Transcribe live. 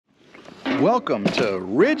Welcome to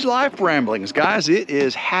RidgeLife Ramblings, guys. It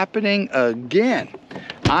is happening again.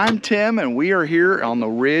 I'm Tim, and we are here on the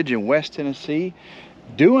ridge in West Tennessee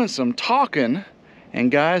doing some talking. And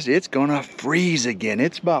guys, it's gonna freeze again.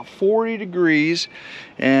 It's about 40 degrees,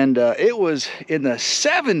 and it was in the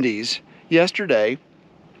 70s yesterday.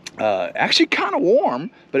 Actually kind of warm,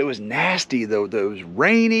 but it was nasty though. Those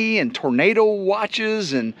rainy and tornado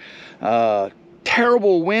watches and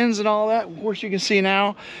terrible winds and all that. Of course, you can see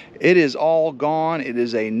now it is all gone. It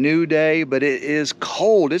is a new day, but it is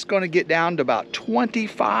cold. It's going to get down to about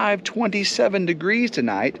 25, 27 degrees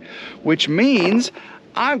tonight, which means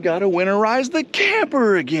I've got to winterize the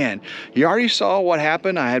camper again. You already saw what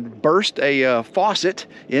happened. I had burst a faucet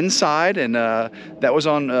inside, and that was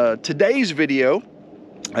on today's video.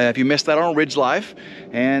 If you missed that on RidgeLife.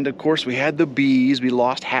 And of course, we had the bees. We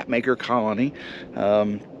lost Hatmaker Colony.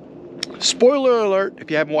 Spoiler alert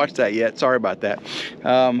if you haven't watched that yet. Sorry about that.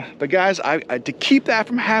 But guys, to keep that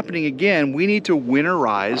from happening again, we need to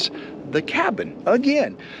winterize the cabin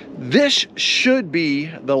again. This should be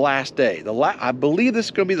the last day. I believe this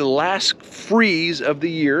is going to be the last freeze of the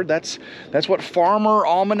year. That's what Farmer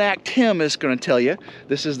Almanac Tim is going to tell you.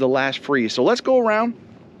 This is the last freeze. So let's go around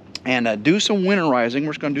and do some winterizing.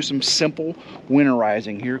 We're just going to do some simple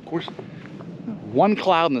winterizing here. Of course, one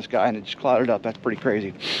cloud in the sky and it just clouded up. That's pretty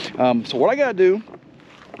crazy. So what I got to do,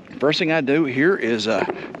 first thing I do here is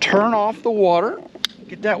turn off the water.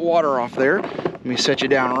 Get that water off there. Let me set you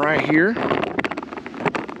down right here.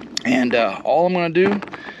 And all I'm going to do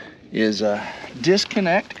is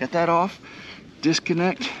disconnect, get that off,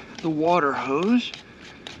 disconnect the water hose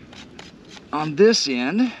on this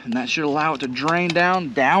end, and that should allow it to drain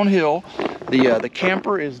downhill. The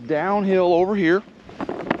camper is downhill over here,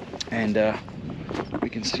 and we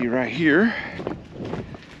can see right here.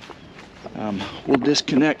 We'll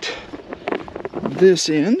disconnect this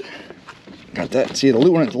end. Got that. See,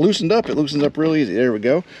 when it's loosened up, it loosens up real easy. There we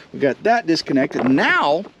go. We got that disconnected.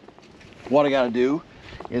 Now, what I got to do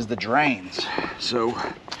is the drains. So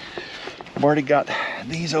I've already got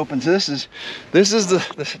these open. So this is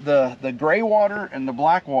the gray water and the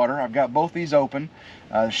black water. I've got both these open.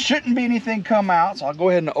 Shouldn't be anything come out, so I'll go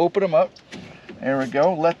ahead and open them up. There we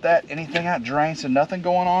go. Let that anything out drain, so nothing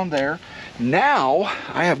going on there. Now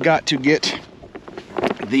I have got to get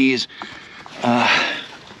these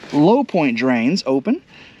low point drains open.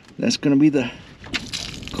 That's going to be the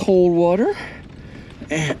cold water,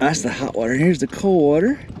 and that's the hot water. Here's the cold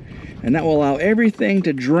water, and that will allow everything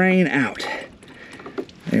to drain out.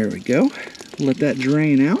 There we go. Let that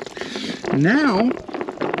drain out. Now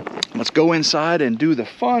let's go inside and do the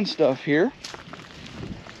fun stuff here.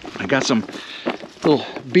 I got some little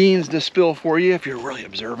beans to spill for you if you're really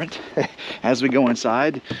observant. As we go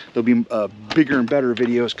inside, there'll be bigger and better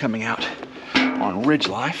videos coming out on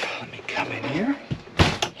RidgeLife. Let me come in here.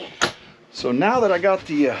 So now that I got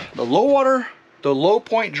the low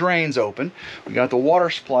point drains open, we got the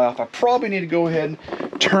water supply off, I probably need to go ahead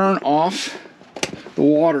and turn off the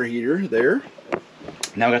water heater there.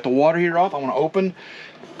 Now I got the water heater off. I want to open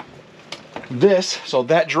this so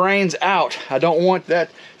that drains out. I don't want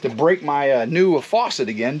that to break my new faucet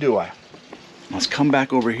again, do I? Let's come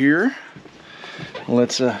back over here.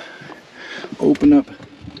 Let's open up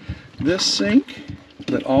this sink.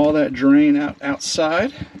 Let all that drain out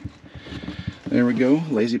outside. There we go.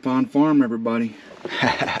 Lazy Pond Farm, everybody.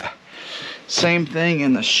 Same thing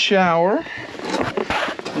in the shower.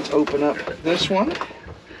 Let's open up this one.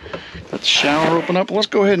 Let the shower open up. Let's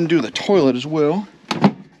go ahead and do the toilet as well.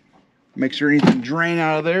 Make sure anything drain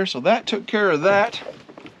out of there. So that took care of that.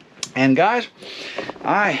 And guys,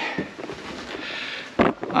 I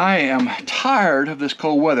am tired of this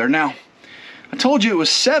cold weather. Now, I told you it was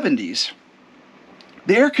 70s.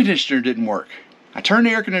 The air conditioner didn't work. I turned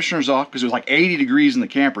the air conditioners off because it was like 80 degrees in the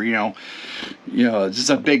camper. You know, it's just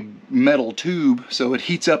a big metal tube, so it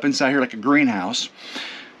heats up inside here like a greenhouse.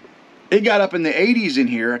 It got up in the 80s in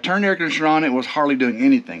here. I turned the air conditioner on, it was hardly doing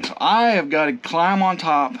anything. So I have got to climb on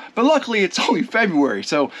top, but luckily it's only February,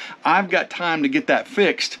 so I've got time to get that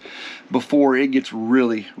fixed before it gets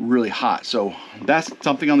really, really hot. So that's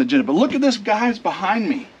something on the agenda. But look at this, guys, behind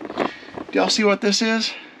me. Do y'all see what this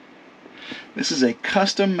is? This is a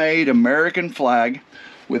custom-made American flag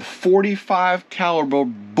with 45 caliber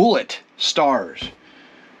bullet stars.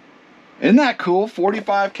 Isn't that cool?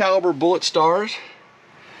 45 caliber bullet stars.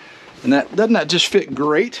 And doesn't that just fit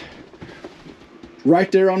great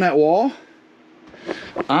right there on that wall?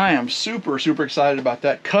 I am super, super excited about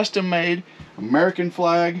that. Custom-made American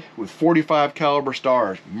flag with 45 caliber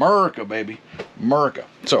stars. America, baby. America.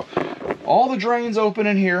 So all the drains open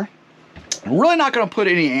in here. I'm really not going to put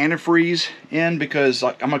any antifreeze in because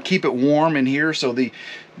I'm going to keep it warm in here. So the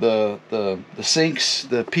sinks,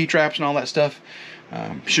 the P-traps and all that stuff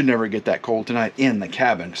should never get that cold tonight in the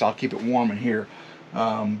cabin, because I'll keep it warm in here.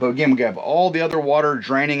 But again, we have all the other water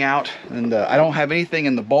draining out, and I don't have anything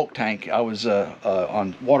in the bulk tank. I was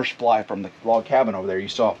on water supply from the log cabin over there, you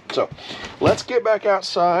saw. So let's get back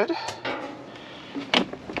outside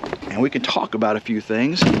and we can talk about a few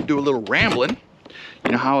things, do a little rambling.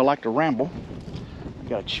 You know how I like to ramble. I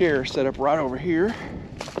got a chair set up right over here.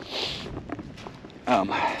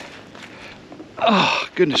 Oh,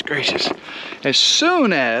 goodness gracious. As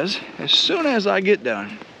soon as I get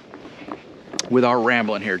done with our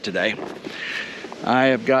rambling here today, I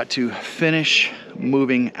have got to finish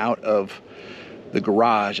moving out of the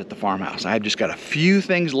garage at the farmhouse. I've just got a few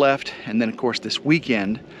things left, and then of course this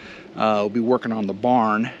weekend we'll be working on the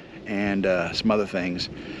barn and some other things.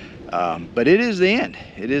 But it is the end.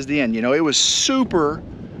 It is the end. You know, it was super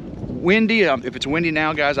windy. If it's windy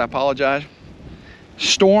now, guys, I apologize.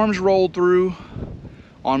 Storms rolled through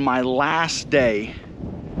on my last day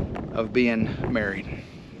of being married.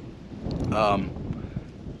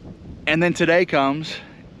 And then today comes,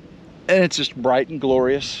 and it's just bright and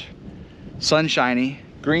glorious, sunshiny,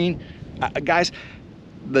 green. Guys,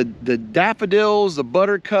 the daffodils, the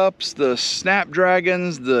buttercups, the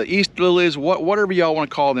snapdragons, the Easter lilies, whatever y'all want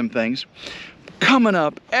to call them things, coming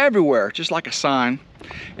up everywhere, just like a sign.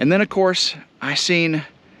 And then of course, I seen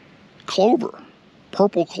clover,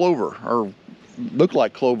 purple clover, or looked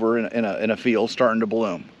like clover in a field starting to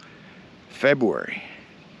bloom. February,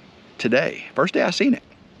 today, first day I seen it.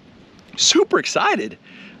 Super excited.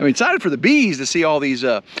 I'm excited for the bees to see all these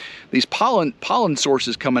pollen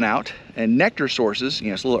sources coming out and nectar sources. You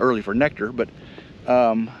know, it's a little early for nectar, but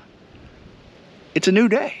it's a new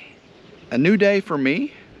day. A new day for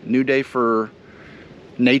me, a new day for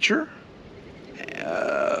nature.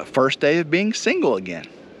 First day of being single again.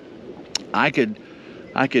 I could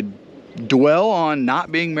dwell on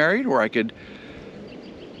not being married, or I could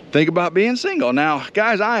think about being single. Now,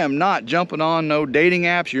 guys, I am not jumping on no dating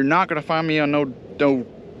apps. You're not going to find me on no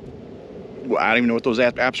I don't even know what those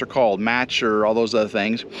apps are called, Match or all those other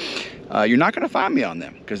things. You're not going to find me on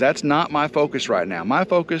them, because that's not my focus right now. My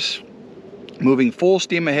focus, moving full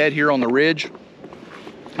steam ahead here on the ridge.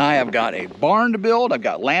 I have got a barn to build. I've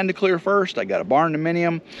got land to clear first. I got a barn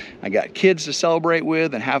dominium. I got kids to celebrate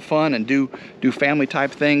with and have fun and do family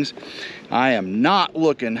type things. I am not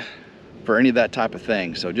looking for any of that type of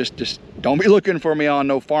thing. So just don't be looking for me on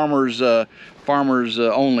no farmers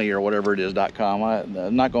only or whatever it is .com.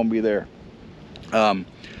 I'm not going to be there.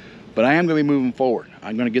 But I am going to be moving forward.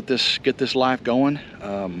 I'm going to get this life going,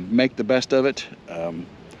 make the best of it.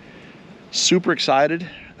 Super excited.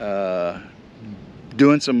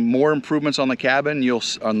 Doing some more improvements on the cabin.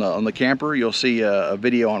 On the camper. You'll see a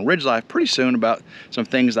video on RidgeLife pretty soon about some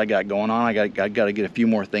things I got going on. I got to get a few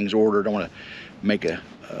more things ordered. I want to make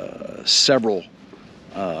several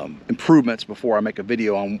improvements before I make a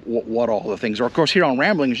video on what all the things are. Of course, here on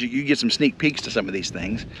Ramblings, you get some sneak peeks to some of these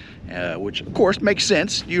things, which of course makes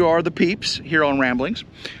sense. You are the peeps here on Ramblings.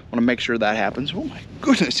 Want to make sure that happens. Oh my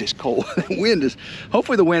goodness, it's cold. The wind is,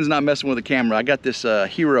 hopefully the wind's not messing with the camera. I got this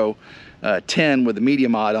Hero 10 with the media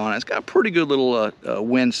mod on it. It's got a pretty good little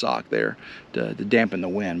wind sock there to dampen the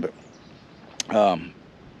wind. But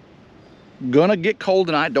gonna get cold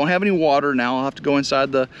tonight. Don't have any water now. I'll have to go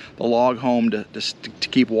inside the log home to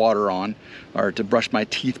keep water on, or to brush my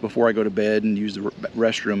teeth before I go to bed and use the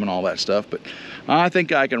restroom and all that stuff. But I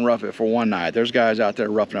think I can rough it for one night. There's guys out there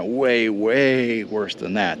roughing it way worse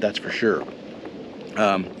than that, that's for sure.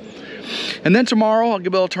 And then tomorrow I'll be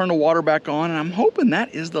able to turn the water back on, and I'm hoping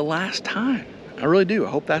that is the last time. I really do. I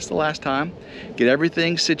hope that's the last time. Get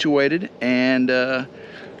everything situated, and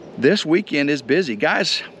this weekend is busy.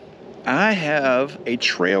 Guys, I have a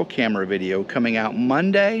trail camera video coming out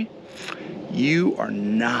Monday. You are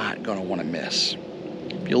not going to want to miss.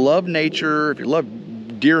 If you love nature, if you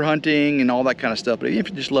love deer hunting and all that kind of stuff, but if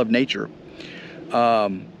you just love nature,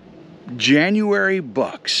 January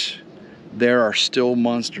bucks. There are still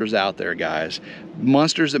monsters out there, guys.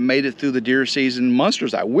 Monsters that made it through the deer season.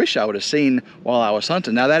 Monsters I wish I would have seen while I was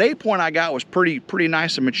hunting. Now that 8-point I got was pretty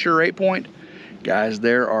nice and mature 8-point. Guys,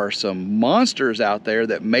 there are some monsters out there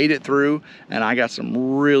that made it through, and I got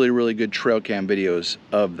some really good trail cam videos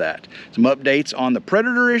of that. Some updates on the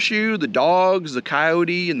predator issue, the dogs, the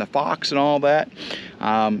coyote, and the fox and all that.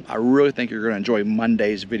 I really think you're going to enjoy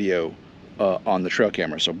Monday's video on the trail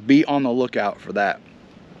camera, so be on the lookout for that.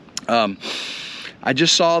 I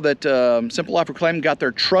just saw that Simple Life Reclaim got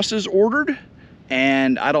their trusses ordered,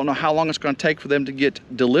 and I don't know how long it's going to take for them to get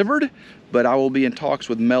delivered, but I will be in talks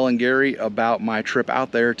with Mel and Gary about my trip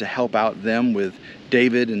out there to help out them with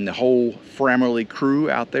David and the whole family crew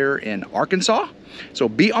out there in Arkansas. So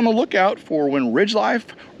be on the lookout for when RidgeLife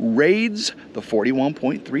raids the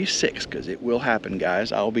 41.36, because it will happen,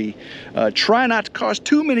 guys. I'll be trying not to cause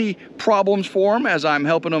too many problems for them as I'm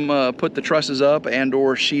helping them put the trusses up and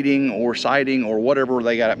or sheeting or siding or whatever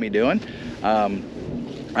they got me doing.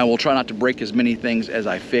 I will try not to break as many things as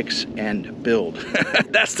I fix and build.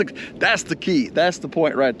 That's the key. That's the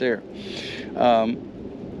point right there.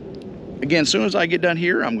 Again, as soon as I get done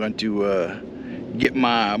here, I'm going to get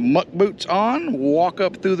my muck boots on, walk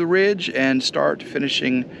up through the ridge, and start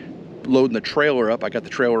finishing loading the trailer up. I got the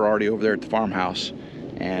trailer already over there at the farmhouse.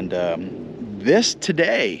 And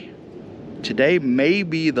today may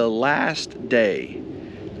be the last day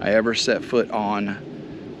I ever set foot on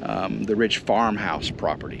the Ridge farmhouse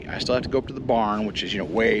property. I still have to go up to the barn, which is, you know,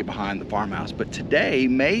 way behind the farmhouse, but today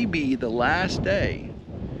may be the last day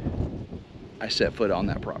I set foot on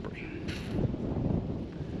that property.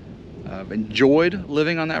 I've enjoyed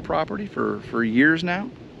living on that property for years now,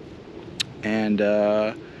 and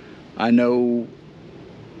I know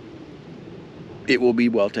it will be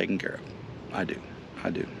well taken care of. I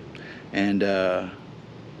do. And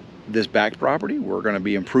this back property, we're going to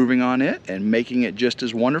be improving on it and making it just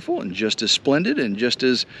as wonderful and just as splendid and just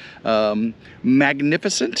as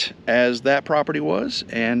magnificent as that property was.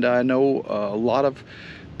 And I know a lot of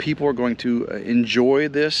people are going to enjoy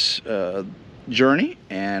this journey,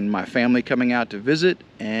 and my family coming out to visit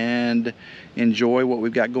and enjoy what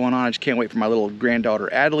we've got going on. I just can't wait for my little granddaughter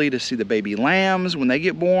Adley to see the baby lambs when they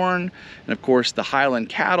get born, and of course the Highland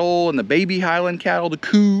cattle and the baby Highland cattle, the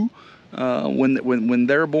coo, when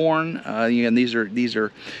they're born. And these are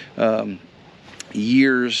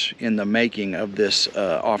years in the making of this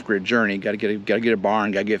off-grid journey. Got to get a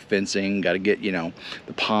barn, got to get fencing, got to get, you know,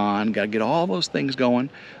 the pond, got to get all those things going.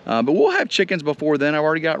 But we'll have chickens before then. I've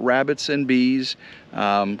already got rabbits and bees.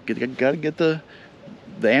 Got to get the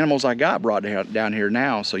animals I got brought down here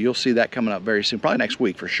now. So you'll see that coming up very soon, probably next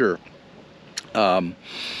week for sure.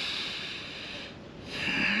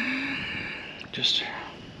 Just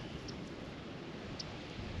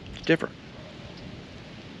different.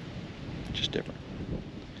 Just different.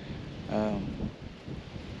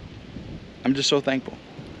 I'm just so thankful.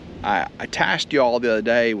 I tasked y'all the other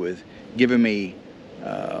day with giving me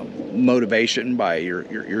motivation by your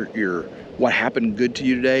what happened good to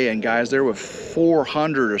you today, and guys, there were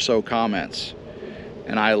 400 or so comments,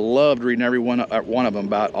 and I loved reading every one of them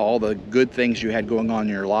about all the good things you had going on in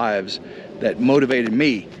your lives that motivated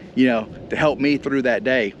me, you know, to help me through that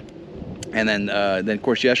day. And then of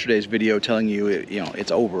course yesterday's video telling you, you know,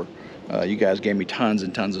 it's over. You guys gave me tons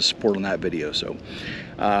and tons of support on that video. So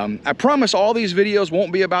I promise all these videos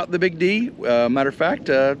won't be about the Big D. Matter of fact,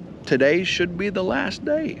 today should be the last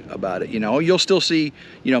day about it. You know, you'll still see,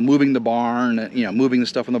 you know, moving the barn, you know, moving the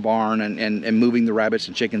stuff in the barn, and moving the rabbits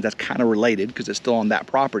and chickens. That's kind of related because it's still on that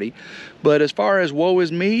property. But as far as woe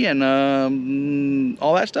is me and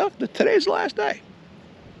all that stuff, today's the last day.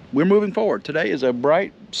 We're moving forward. Today is a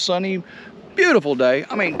bright, sunny, beautiful day.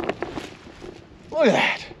 I mean, look at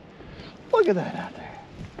that. Look at that out there.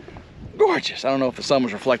 Gorgeous. I don't know if the sun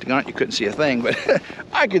was reflecting on it. You couldn't see a thing, but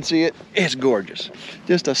I could see it. It's gorgeous.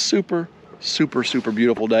 Just a super, super, super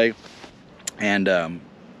beautiful day. And I'm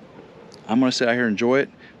going to sit out here and enjoy it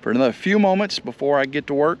for another few moments before I get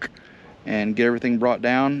to work and get everything brought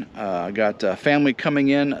down. I got family coming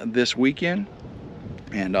in this weekend,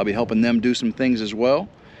 and I'll be helping them do some things as well.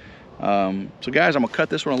 So guys, I'm gonna cut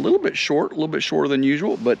this one a little bit shorter than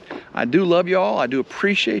usual, but I do love y'all. I do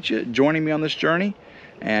appreciate you joining me on this journey,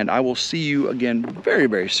 and I will see you again very,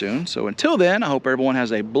 very soon. So until then, I hope everyone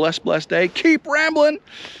has a blessed day. Keep rambling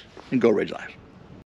and go Ridge Life.